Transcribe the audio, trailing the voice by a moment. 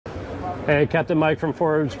Hey, Captain Mike from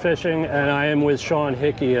Forwards Fishing, and I am with Sean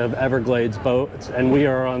Hickey of Everglades Boats, and we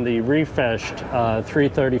are on the refreshed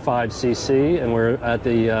 335cc, and we're at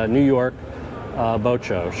the New York Boat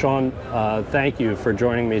Show. Sean, thank you for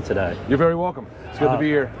joining me today. You're very welcome. It's good to be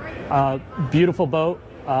here. Beautiful boat.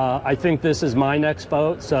 I think this is my next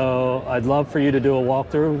boat, so I'd love for you to do a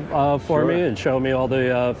walkthrough for me and show me all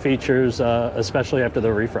the features, especially after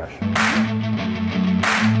the refresh.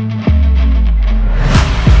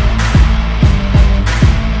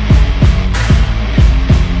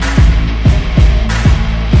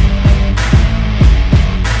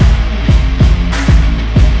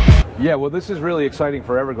 Yeah, well, this is really exciting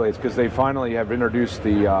for Everglades because they finally have introduced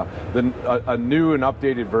a new and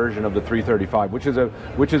updated version of the 335, which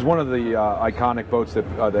is one of the iconic boats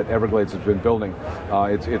that Everglades has been building.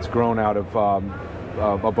 It's grown out of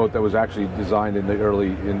a boat that was actually designed in the early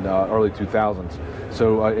 2000s.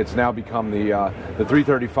 So it's now become the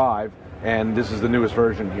 335, and this is the newest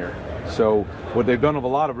version here. So what they've done of a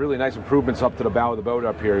lot of really nice improvements up to the bow of the boat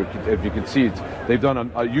up here. If you can see, they've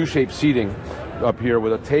done a U-shaped seating up here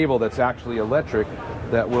with a table that's actually electric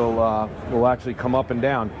that will actually come up and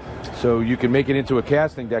down. So you can make it into a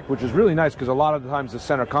casting deck, which is really nice because a lot of the times the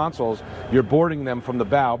center consoles, you're boarding them from the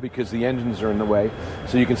bow because the engines are in the way.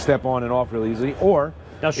 So you can step on and off really easily. Or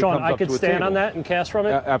now, Sean, I could stand on that and cast from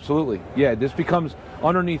it? Absolutely. Yeah, this becomes,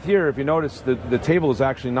 underneath here, if you notice, the table is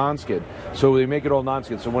actually non-skid. So they make it all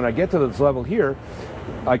non-skid. So when I get to this level here,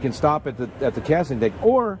 I can stop at the casting deck.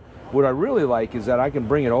 Or what I really like is that I can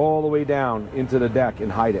bring it all the way down into the deck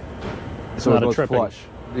and hide it. So it goes flush.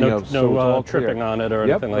 No tripping on it or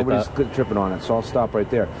anything like that. Nobody's tripping on it, so I'll stop right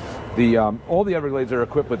there. All the Everglades are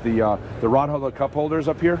equipped with the rod holder cup holders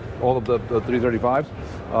up here, all of the 335s.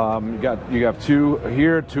 You have two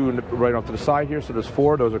here, two right off to the side here, so there's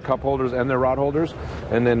four. Those are cup holders and they're rod holders.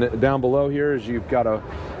 And then down below here is you've got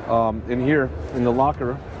in here, in the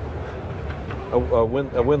locker, a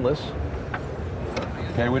windlass,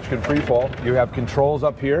 okay, which can free fall. You have controls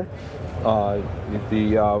up here.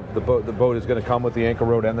 The boat is going to come with the anchor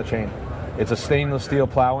rod and the chain. It's a stainless steel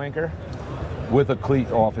plow anchor with a cleat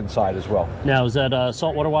off inside as well. Now, is that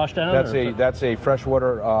saltwater wash down? That's a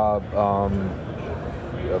freshwater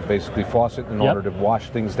basically faucet in order to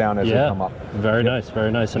wash things down as they come up. Very nice,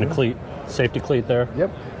 very nice. And a cleat, safety cleat there.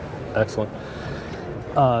 Yep. Excellent.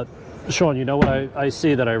 Sean, you know what I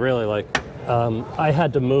see that I really like? I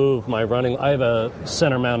had to move my running. I have a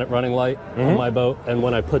center mounted running light on my boat, and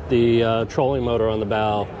when I put the trolling motor on the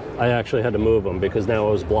bow, I actually had to move them because now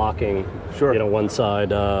I was blocking, one side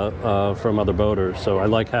from other boaters. So I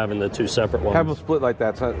like having the two separate ones. Have them split like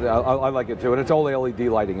that. So I like it too, and it's all LED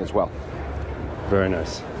lighting as well. Very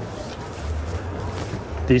nice.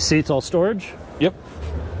 These seats all storage? Yep.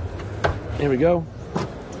 Here we go.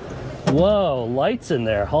 Whoa, lights in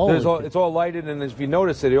there. It's all lighted, and if you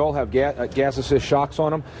notice, they all have gas assist shocks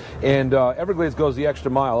on them. And Everglades goes the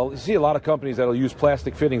extra mile. You see a lot of companies that'll use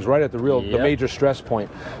plastic fittings right at the major stress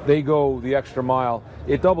point. They go the extra mile.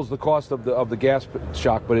 It doubles the cost of the gas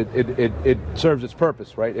shock, but it serves its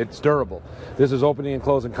purpose, right? It's durable. This is opening and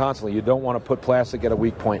closing constantly. You don't want to put plastic at a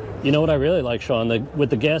weak point. You know what I really like, Sean? With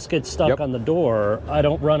the gasket stuck on the door, I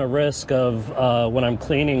don't run a risk of, when I'm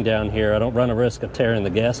cleaning down here, I don't run a risk of tearing the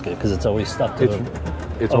gasket because it's always stuck to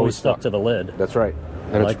it's always stuck to the lid. That's right.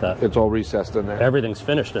 I like that. It's all recessed in there. Everything's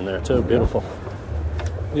finished in there too. Beautiful.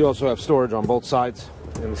 You also have storage on both sides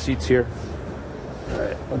and the seats here. All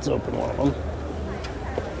right, let's open one of them.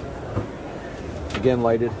 Again,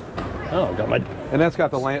 lighted. Oh, got my. And that's got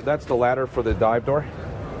that's the ladder for the dive door.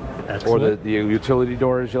 Excellent. Or the utility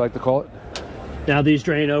door, as you like to call it. Now these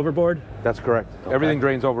drain overboard? That's correct. Okay. Everything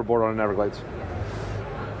drains overboard on an Everglades.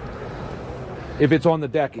 If it's on the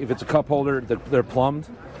deck, if it's a cup holder, they're plumbed.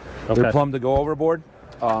 Okay. They're plumbed to go overboard.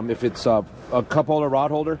 If it's a cup holder, rod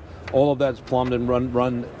holder, all of that's plumbed and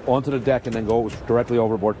run onto the deck and then go directly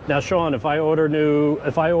overboard. Now, Sean, if I order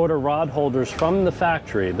rod holders from the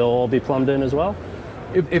factory, they'll all be plumbed in as well?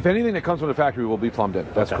 If anything that comes from the factory will be plumbed in.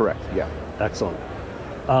 That's correct. Yeah. Excellent.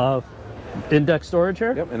 In-deck storage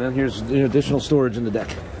here? Yep. And then here's the additional storage in the deck.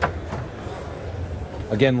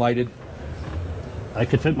 Again, lighted. I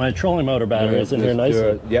could fit my trolling motor batteries in here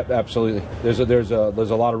nicely. Yep, absolutely. There's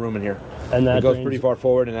a lot of room in here. And that it goes pretty far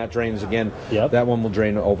forward, and that drains again. Yep. That one will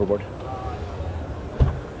drain overboard.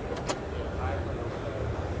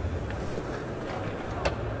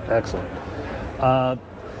 Excellent.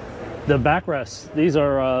 The backrests,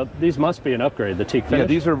 these must be an upgrade. The teak finish. Yeah,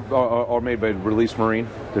 these are made by Release Marine.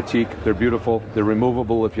 They're teak. They're beautiful. They're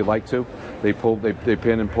removable if you like to. They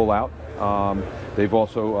pin and pull out. They've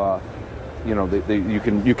also you know, you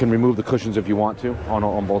can remove the cushions if you want to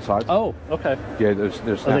on both sides. Oh, okay. Yeah, there's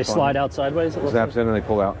snaps they slide out sideways? It snaps in and they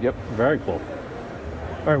pull out. Yep. Very cool.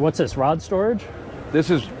 All right, what's this? Rod storage? This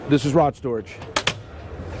is rod storage.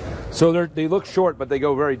 So they look short, but they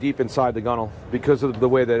go very deep inside the gunnel because of the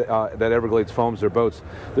way that that Everglades foams their boats.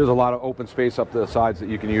 There's a lot of open space up the sides that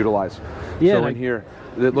you can utilize. Yeah. So in here,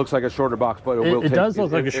 it looks like a shorter box, but it does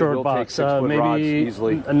look like a short box.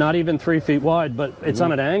 Maybe not even 3 feet wide, but it's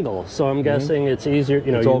on an angle. So I'm guessing it's easier.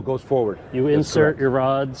 You know, it all goes forward. You insert your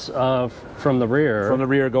rods from the rear. From the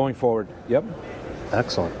rear, going forward. Yep.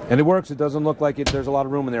 Excellent. And it works. It doesn't look like there's a lot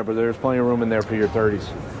of room in there, but there's plenty of room in there for your 30s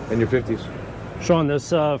and your 50s. Sean, this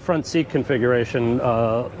front seat configuration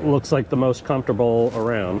looks like the most comfortable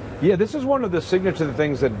around. Yeah, this is one of the signature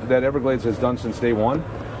things that Everglades has done since day one.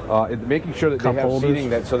 Making sure that they have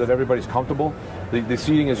seating so that everybody's comfortable. The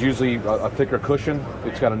seating is usually a thicker cushion.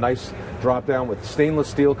 It's got a nice drop down with stainless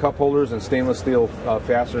steel cup holders and stainless steel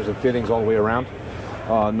fasteners and fittings all the way around.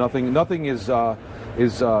 Nothing is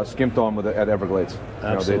skimped on at Everglades.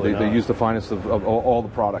 Absolutely they use the finest of all the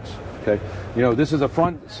products. Okay, you know, this is a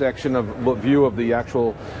front section of view of the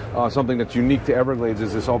actual something that's unique to Everglades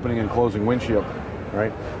is this opening and closing windshield.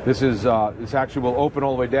 Right, this actually will open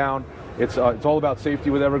all the way down. It's all about safety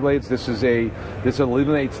with Everglades. This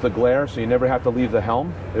eliminates the glare, so you never have to leave the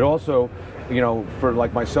helm. It also, you know, for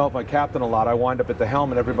like myself, I captain a lot. I wind up at the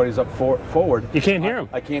helm and everybody's up forward. You can't hear them.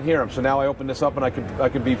 I can't hear them. So now I open this up and I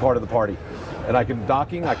can be part of the party, and I can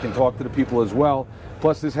docking. I can talk to the people as well.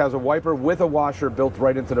 Plus, this has a wiper with a washer built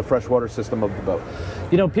right into the freshwater system of the boat.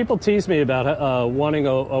 You know, people tease me about wanting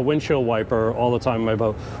a windshield wiper all the time in my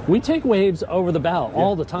boat. We take waves over the bow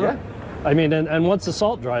all the time. Yeah. I mean, and once the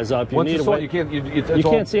salt dries up, you can't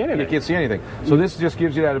see anything. You can't see anything. So this just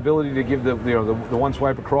gives you that ability to give the one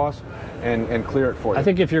swipe across and clear it for you. I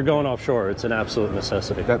think if you're going offshore, it's an absolute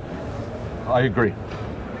necessity. I agree.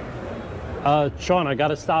 Sean, I got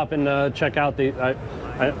to stop and check out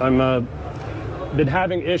I'm been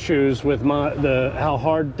having issues with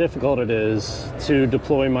how difficult it is to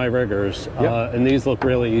deploy my riggers, and these look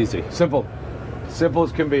really easy. Simple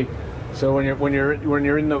as can be. So when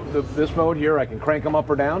you're in this mode here, I can crank them up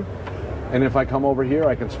or down, and if I come over here,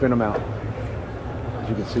 I can spin them out. As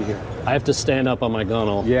you can see here, I have to stand up on my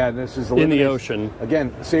gunnel. Yeah, this is in the ocean.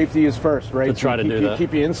 Again, safety is first, right? To try to do that.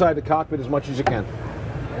 Keep you inside the cockpit as much as you can,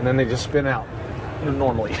 and then they just spin out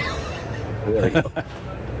normally. There we go.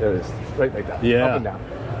 There it is, right like that. Yeah. Up and down.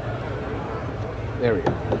 There we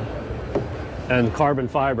go. And carbon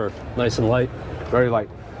fiber, nice and light. Very light.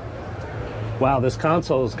 Wow, this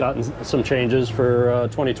console has gotten some changes for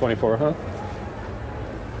 2024, huh?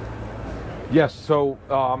 Yes. So,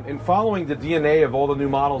 in following the DNA of all the new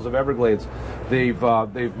models of Everglades, they've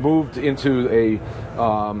moved into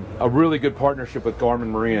a really good partnership with Garmin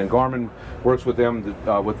Marina, and Garmin works with them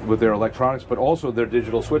with their electronics, but also their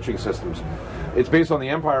digital switching systems. It's based on the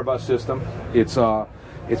Empire bus system.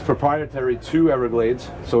 It's proprietary to Everglades,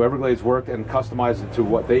 so Everglades worked and customized it to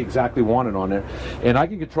what they exactly wanted on there, and I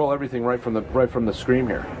can control everything right from the screen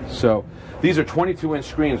here. So these are 22-inch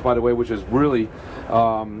screens, by the way, which is really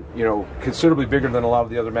considerably bigger than a lot of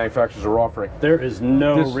the other manufacturers are offering. There is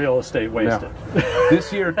no real estate wasted. No. This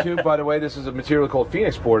here too, by the way, this is a material called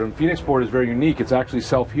Phoenix board, and Phoenix board is very unique. It's actually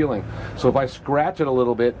self-healing. So if I scratch it a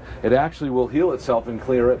little bit, it actually will heal itself and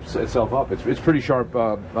clear itself up. It's pretty sharp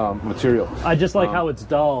material. I just like how it's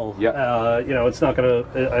dull. Yeah. It's not gonna.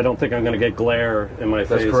 I don't think I'm gonna get glare in my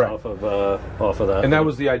face off of that. And that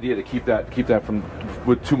was the idea, to keep that from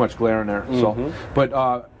with too much glare in there. So, but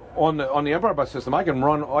on the Empire bus system, I can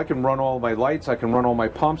run all my lights, I can run all my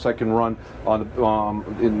pumps, I can run on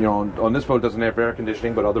this boat. It doesn't have air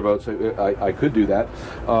conditioning, but other boats I could do that.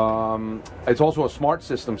 It's also a smart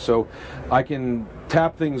system, so I can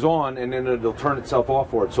tap things on and then it'll turn itself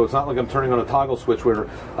off for it. So it's not like I'm turning on a toggle switch where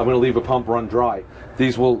I'm going to leave a pump run dry.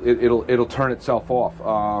 It'll turn itself off.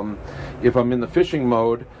 If I'm in the fishing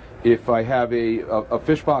mode, if I have a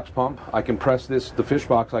fish box pump, I can press the fish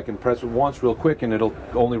box, I can press it once real quick and it'll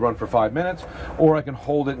only run for 5 minutes, or I can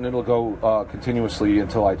hold it and it'll go continuously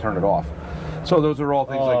until I turn it off. So those are all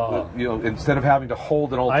things like, instead of having to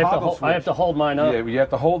hold an old toggle switch. I have to hold mine up. Yeah, you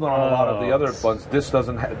have to hold it on a lot of the other ones. This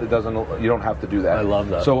doesn't, you don't have to do that. I love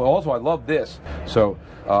that. So also I love this. So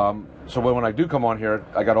when I do come on here,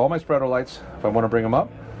 I got all my spreader lights. If I want to bring them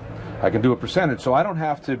up, I can do a percentage, so I don't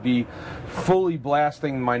have to be fully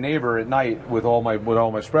blasting my neighbor at night with all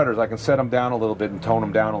my spreaders. I can set them down a little bit and tone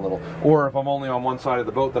them down a little. Or if I'm only on one side of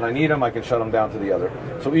the boat that I need them, I can shut them down to the other.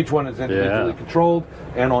 So each one is individually controlled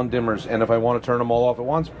and on dimmers. And if I want to turn them all off at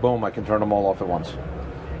once, boom, I can turn them all off at once.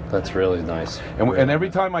 That's really nice. And every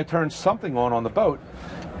time I turn something on the boat,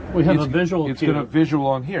 We have a visual It's cue. going to visual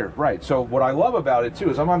on here, right? So what I love about it too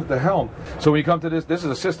is I'm on the helm. So when you come to this is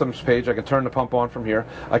a systems page. I can turn the pump on from here.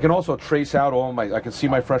 I can also trace out all my. I can see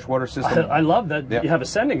my freshwater system. I love that you have a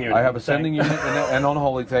sending unit. I have a sending unit and on the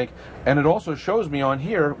holding tank, and it also shows me on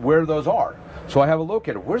here where those are. So I have a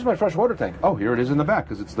locator. Where's my freshwater tank? Oh, here it is in the back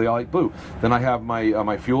because it's the light blue. Then I have my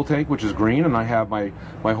my fuel tank, which is green, and I have my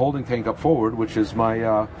holding tank up forward, which is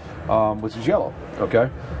my which is yellow. Okay,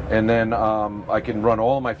 and then I can run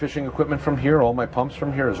all of my fishing equipment from here, all my pumps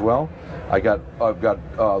from here as well. I've got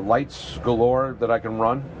lights galore that I can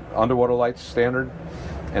run, underwater lights standard,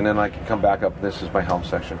 and then I can come back up. This is my helm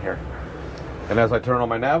section here, and as I turn on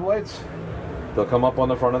my nav lights, they'll come up on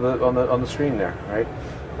the front of on the screen there, right?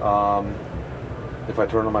 If I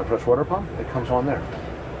turn on my freshwater pump, it comes on there.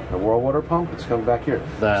 The world water pump, it's coming back here.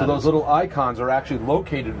 So those little icons are actually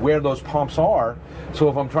located where those pumps are. So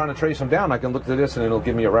if I'm trying to trace them down, I can look to this and it'll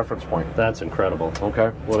give me a reference point. That's incredible. Okay.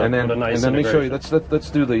 What a nice let me show you. Let's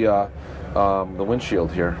do the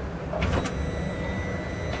windshield here.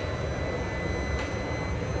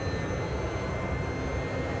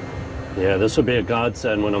 Yeah, this would be a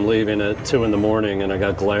godsend when I'm leaving at 2 in the morning and I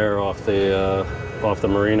got glare off the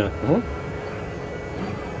marina. Mm-hmm.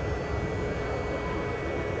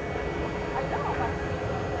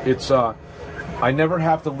 It's I never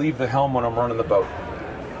have to leave the helm when I'm running the boat.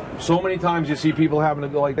 So many times you see people having to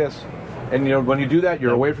go like this, and you know when you do that,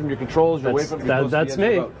 you're away from your controls. You're away from that's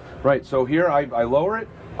me. Right. So here I lower it.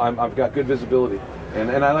 I've got good visibility,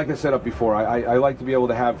 and I like I said up before, I like to be able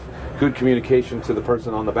to have good communication to the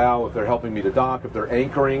person on the bow if they're helping me to dock, if they're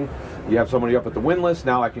anchoring. You have somebody up at the windlass.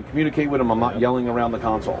 Now I can communicate with them. I'm not yelling around the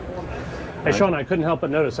console. Hey, Sean, I couldn't help but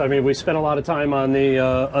notice. I mean, we spent a lot of time on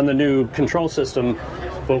the new control system,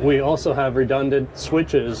 but we also have redundant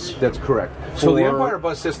switches. That's correct. So the Empire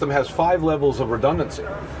bus system has 5 levels of redundancy.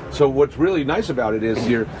 So what's really nice about it is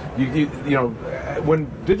you know when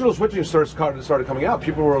digital switching started coming out,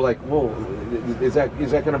 people were like, "Whoa, is that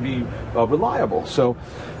going to be reliable?" So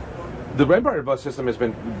the Empire bus system has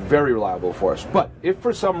been very reliable for us. But if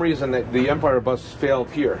for some reason that the Empire bus failed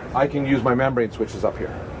here, I can use my membrane switches up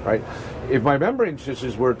here, right? If my membrane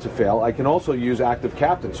switches were to fail, I can also use active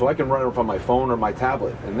captain, so I can run it from my phone or my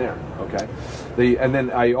tablet in there, okay? And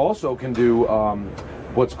then I also can do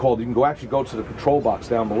what's called, you can actually go to the control box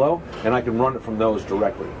down below, and I can run it from those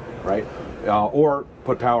directly, right? Or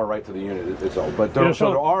put power right to the unit itself. But there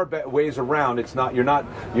are ways around. It's not you're not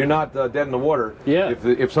dead in the water. Yeah.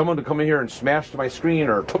 If someone to come in here and smashed my screen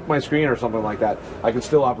or took my screen or something like that, I can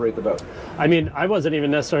still operate the boat. I mean, I wasn't even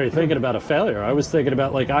necessarily thinking about a failure. I was thinking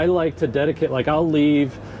about, like, I like to dedicate, like, I'll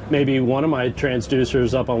leave maybe one of my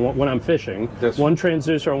transducers up on when I'm fishing. One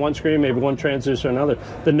transducer on one screen, maybe one transducer on another.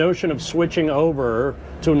 The notion of switching over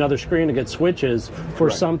to another screen to get switches for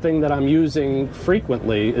something that I'm using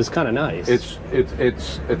frequently is kind of nice.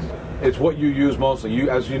 It's what you use mostly.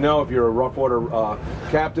 As you know, if you're a rough water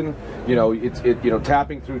captain, you know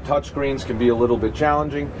tapping through touch screens can be a little bit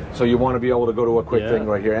challenging. So you want to be able to go to a quick thing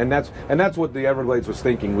right here, and that's what the Everglades was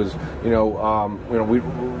thinking was we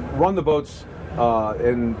run the boats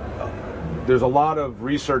and. There's a lot of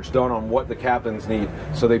research done on what the captains need,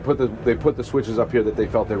 so they put the switches up here that they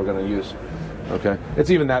felt they were going to use. Okay, it's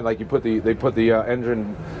even that, like they put the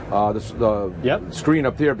engine screen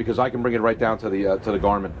up there because I can bring it right down to the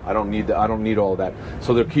Garmin. I don't need all of that.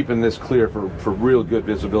 So they're keeping this clear for real good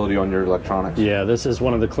visibility on your electronics. Yeah, this is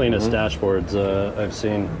one of the cleanest dashboards I've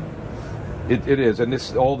seen. It is, and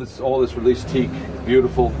all this release teak,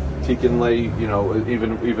 beautiful teak inlay. You know,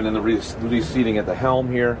 even in the release seating at the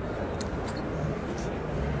helm here.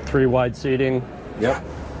 3 wide seating. Yep.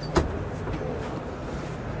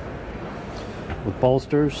 With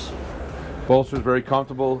bolsters. Bolsters very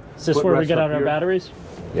comfortable. Is this where we get out our batteries?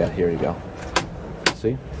 Yeah, here you go.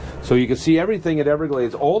 See? So you can see everything at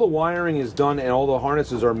Everglades. All the wiring is done and all the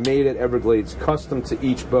harnesses are made at Everglades, custom to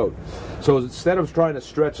each boat. So instead of trying to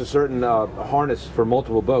stretch a certain harness for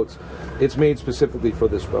multiple boats, it's made specifically for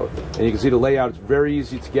this boat. And you can see the layout. It's very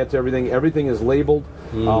easy to get to everything. Everything is labeled.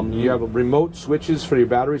 You have remote switches for your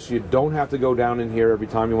batteries, so you don't have to go down in here every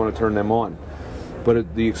time you want to turn them on.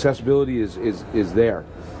 But the accessibility is there.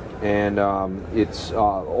 And it's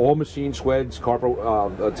all machine sweds,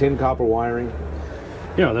 tin copper wiring.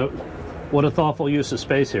 You know, what a thoughtful use of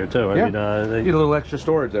space here too. I mean, they need a little extra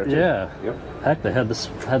storage there too. Yeah. Yep. Heck, they had the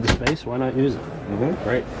space. Why not use it?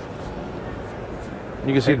 Right.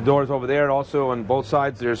 You can see the doors over there. Also on both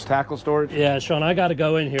sides, there's tackle storage. Yeah, Sean, I got to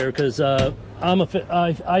go in here because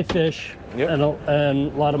I fish, and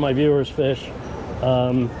a lot of my viewers fish.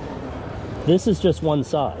 This is just one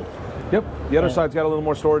side. Yep. The other side's got a little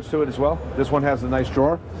more storage to it as well. This one has a nice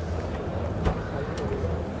drawer.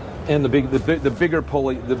 And the bigger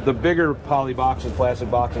pulley, the bigger poly boxes, plastic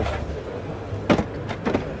boxes.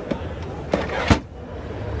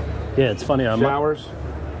 Yeah, it's funny. Showers.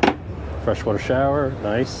 Freshwater shower,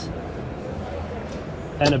 nice.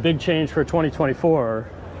 And a big change for 2024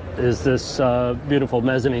 is this beautiful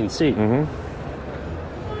mezzanine seat. Mm-hmm.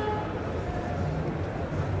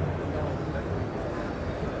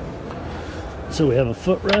 So we have a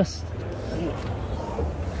footrest.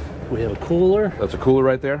 We have a cooler. That's a cooler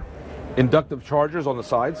right there. Inductive chargers on the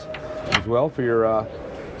sides as well for your.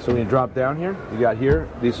 So when you drop down here, you got here.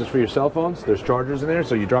 This is for your cell phones. There's chargers in there,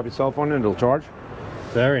 so you drop your cell phone in, it'll charge.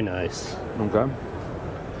 Very nice. Okay.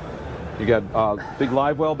 You got big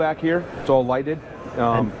live well back here. It's all lighted.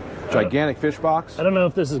 Gigantic fish box. I don't know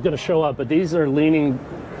if this is going to show up, but these are leaning.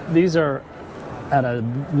 These are at a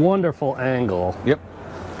wonderful angle. Yep.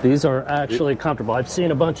 These are actually comfortable. I've seen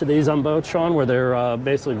a bunch of these on boats, Sean, where they're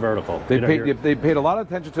basically vertical. They paid a lot of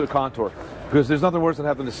attention to the contour because there's nothing worse than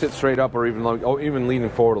having to sit straight up or even leaning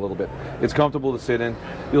forward a little bit. It's comfortable to sit in.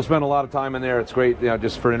 You'll spend a lot of time in there. It's great,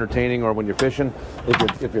 just for entertaining or when you're fishing,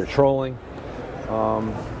 if you're trolling.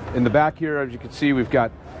 In the back here, as you can see, we've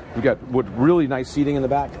got really nice seating in the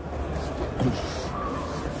back.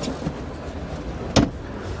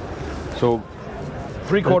 So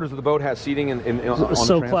 3/4 of the boat has seating on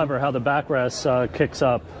so the clever how the backrest kicks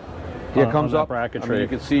up. Yeah, it comes up. Bracketry. I mean, you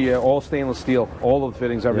can see all stainless steel. All of the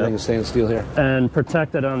fittings, everything is stainless steel here. And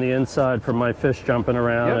protected on the inside from my fish jumping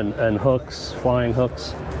around and hooks, flying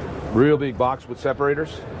hooks. Real big box with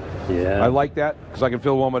separators. Yeah. I like that because I can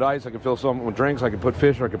fill one with ice, I can fill some with drinks, I can put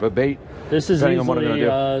fish, or I can put bait. This is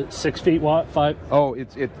easily 6 feet wide, 5. Oh,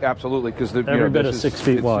 it absolutely, because every bit of 6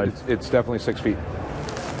 feet wide. It's definitely 6 feet,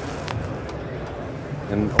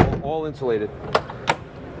 and all insulated.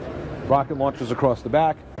 Rocket launchers across the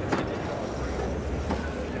back.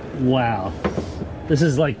 Wow, this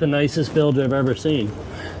is like the nicest build I've ever seen.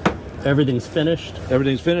 Everything's finished.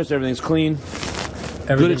 Everything's finished. Everything's clean.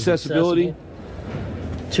 Good accessibility. Accessible.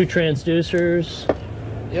 2 transducers.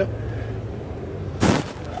 Yep.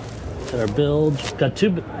 And our bilge. Got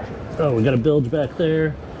 2. Oh, we got a bilge back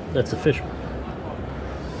there. That's a fish.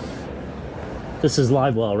 This is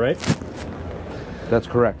live well, right? That's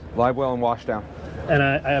correct. Live well and washdown. And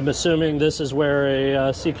I'm assuming this is where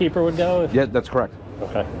a seakeeper would go? Yeah, that's correct.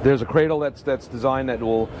 Okay. There's a cradle that's designed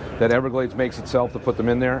that Everglades makes itself to put them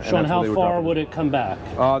in there. Sean, how far would it come back?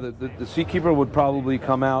 The seakeeper would probably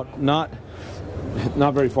come out not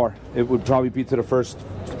very far. It would probably be to the first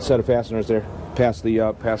set of fasteners there, past the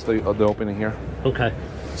opening here. Okay.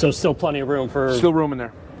 So still plenty of room for room in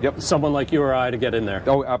there. Yep. Someone like you or I to get in there.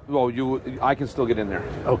 Oh, I can still get in there.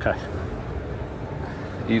 Okay.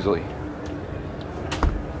 Easily.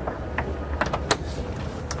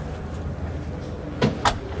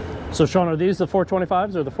 So Sean, are these the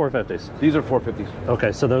 425s or the 450s? These are 450s.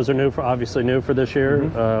 Okay, so those are obviously new for this year.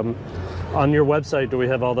 Mm-hmm. On your website, do we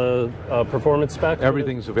have all the performance specs?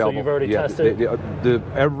 Everything's available. So you've already tested?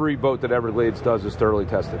 Every boat that Everglades does is thoroughly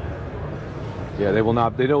tested. Yeah, they will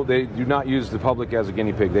not. They do not use the public as a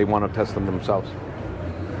guinea pig. They want to test them themselves.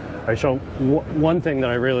 All right, so one thing that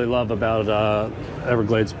I really love about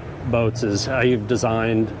Everglades boats is how you've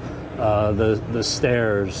designed the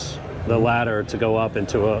stairs, the ladder to go up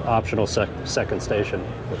into an optional second station.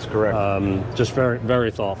 That's correct. Just very,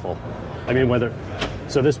 very thoughtful. I mean,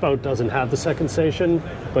 so this boat doesn't have the second station,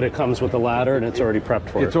 but it comes with a ladder and it's already prepped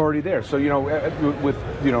for it. It's already there. So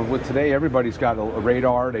with today, everybody's got a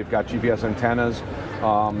radar. They've got GPS antennas.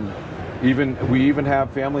 We even have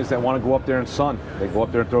families that want to go up there and sun. They go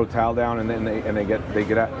up there and throw a towel down, and then they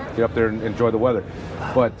get up there and enjoy the weather.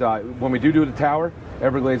 But when we do the tower,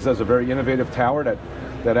 Everglades does a very innovative tower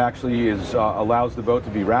that actually allows the boat to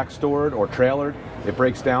be rack stored or trailered. It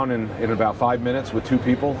breaks down in about 5 minutes with 2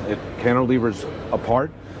 people. It cantilevers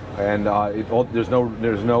apart, and there's no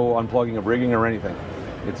unplugging of rigging or anything.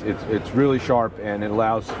 It's really sharp, and it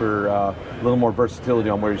allows for a little more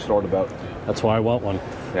versatility on where you store the boat. That's why I want one.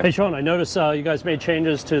 Yeah. Hey, Sean, I noticed you guys made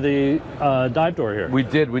changes to the dive door here. We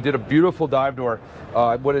did a beautiful dive door.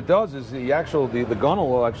 What it does is the gunnel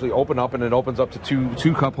will actually open up, and it opens up to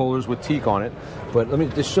two cup holders with teak on it. But let me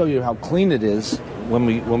just show you how clean it is when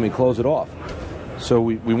we close it off. So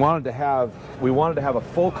we wanted to have a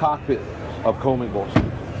full cockpit of combing bowls.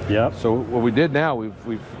 Yeah. So what we did now,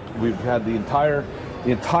 we've had the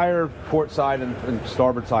entire port side and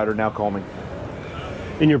starboard side are now combing.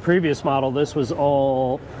 In your previous model, this was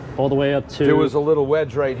all the way up to... There was a little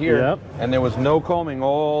wedge right here, yep. And there was no combing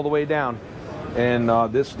all the way down. And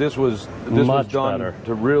this was done better.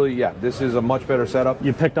 To really, this is a much better setup.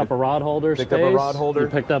 You picked up a rod holder Picked up a rod holder. You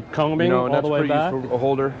picked up combing all the way back. For a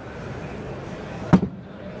holder.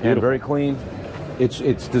 and very clean.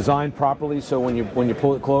 It's designed properly, so when you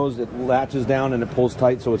pull it closed, it latches down and it pulls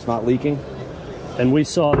tight, so it's not leaking. And we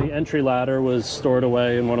saw the entry ladder was stored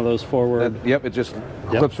away in one of those forward. Yep, it just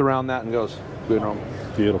clips around that and goes.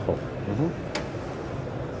 Beautiful.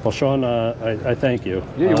 Well, Sean, I thank you.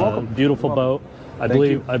 Yeah, you're welcome. Beautiful boat. I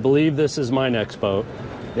believe this is my next boat.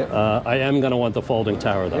 Yep. I am going to want the folding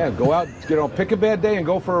tower, though. Yeah, go out, pick a bad day and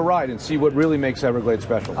go for a ride and see what really makes Everglades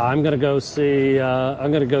special. I'm going to go see.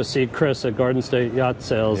 I'm going to go see Chris at Garden State Yacht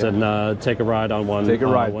Sales and take a ride on one. Take a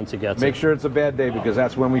ride once he gets Make sure it's a bad day because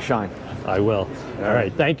that's when we shine. I will. All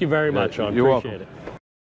right. Thank you very much, Sean. You're Appreciate welcome. it.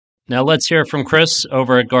 Now let's hear from Chris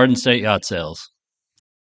over at Garden State Yacht Sales.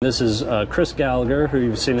 This is Chris Gallagher, who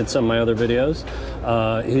you've seen in some of my other videos.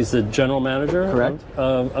 He's the general manager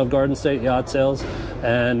of Garden State Yacht Sales.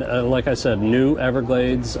 And like I said, new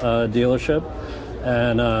Everglades dealership.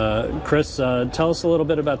 And Chris, tell us a little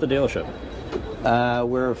bit about the dealership.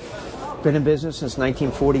 We've been in business since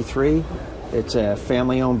 1943. It's a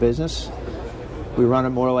family-owned business. We run it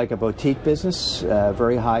more like a boutique business,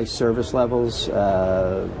 very high service levels.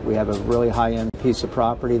 We have a really high-end piece of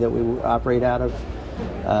property that we operate out of.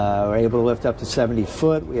 We're able to lift up to 70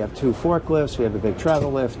 foot. We have 2 forklifts. We have a big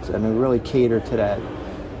travel lift. And we really cater to that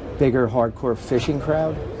bigger, hardcore fishing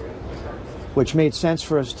crowd, which made sense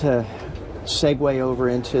for us to segue over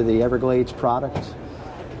into the Everglades product.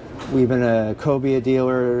 We've been a cobia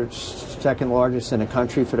dealer, second largest in the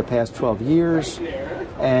country for the past 12 years.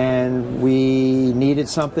 And we needed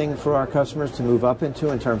something for our customers to move up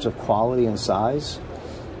into in terms of quality and size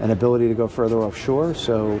and ability to go further offshore.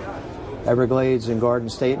 So Everglades and Garden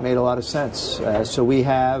State made a lot of sense. So we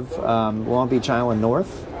have Long Beach Island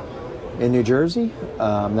North in New Jersey.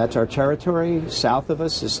 That's our territory. South of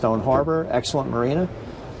us is Stone Harbor, excellent marina.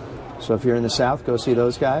 So if you're in the south, go see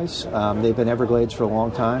those guys. They've been Everglades for a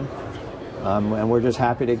long time. And we're just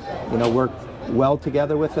happy to work well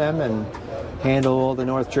together with them and handle all the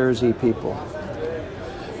North Jersey people.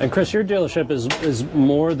 And Chris, your dealership is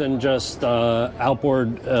more than just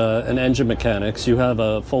outboard and engine mechanics. You have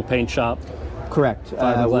a full paint shop. Correct.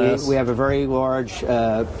 We have a very large,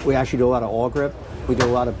 we actually do a lot of all grip. We do a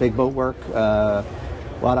lot of big boat work, a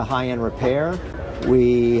lot of high-end repair.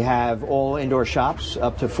 We have all indoor shops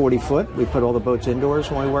up to 40 foot. We put all the boats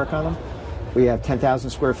indoors when we work on them. We have 10,000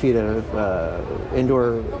 square feet of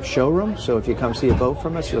indoor showroom. So if you come see a boat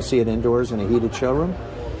from us, you'll see it indoors in a heated showroom.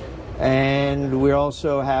 And we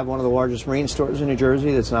also have one of the largest marine stores in New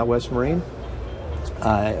Jersey that's not West Marine,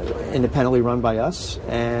 independently run by us.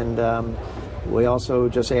 And we also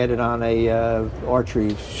just added on a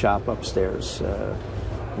archery shop upstairs,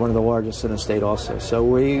 one of the largest in the state also. So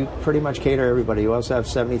we pretty much cater everybody. We also have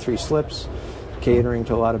 73 slips, catering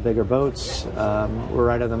to a lot of bigger boats. We're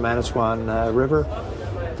right on the Manasquan River,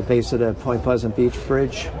 at the base of the Point Pleasant Beach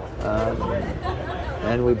Bridge.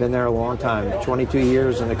 And we've been there a long time, 22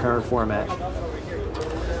 years in the current format.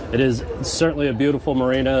 It is certainly a beautiful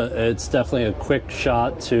marina. It's definitely a quick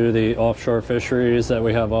shot to the offshore fisheries that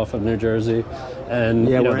we have off of New Jersey. And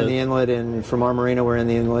yeah, we're in the inlet, and from our marina, we're in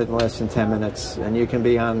the inlet in less than 10 minutes. And you can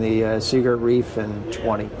be on the Seagirt Reef in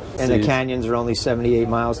 20. And the canyons are only 78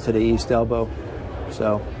 miles to the east elbow.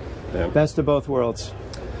 So, best of both worlds.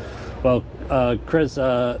 Well, Chris,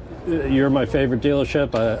 you're my favorite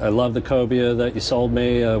dealership. I love the cobia that you sold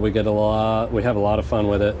me. We have a lot of fun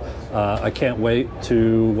with it. I can't wait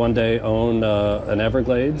to one day own an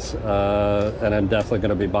Everglades, and I'm definitely going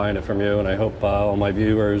to be buying it from you. And I hope all my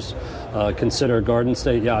viewers consider Garden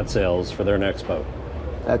State Yacht Sales for their next boat.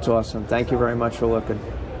 That's awesome. Thank you very much for looking.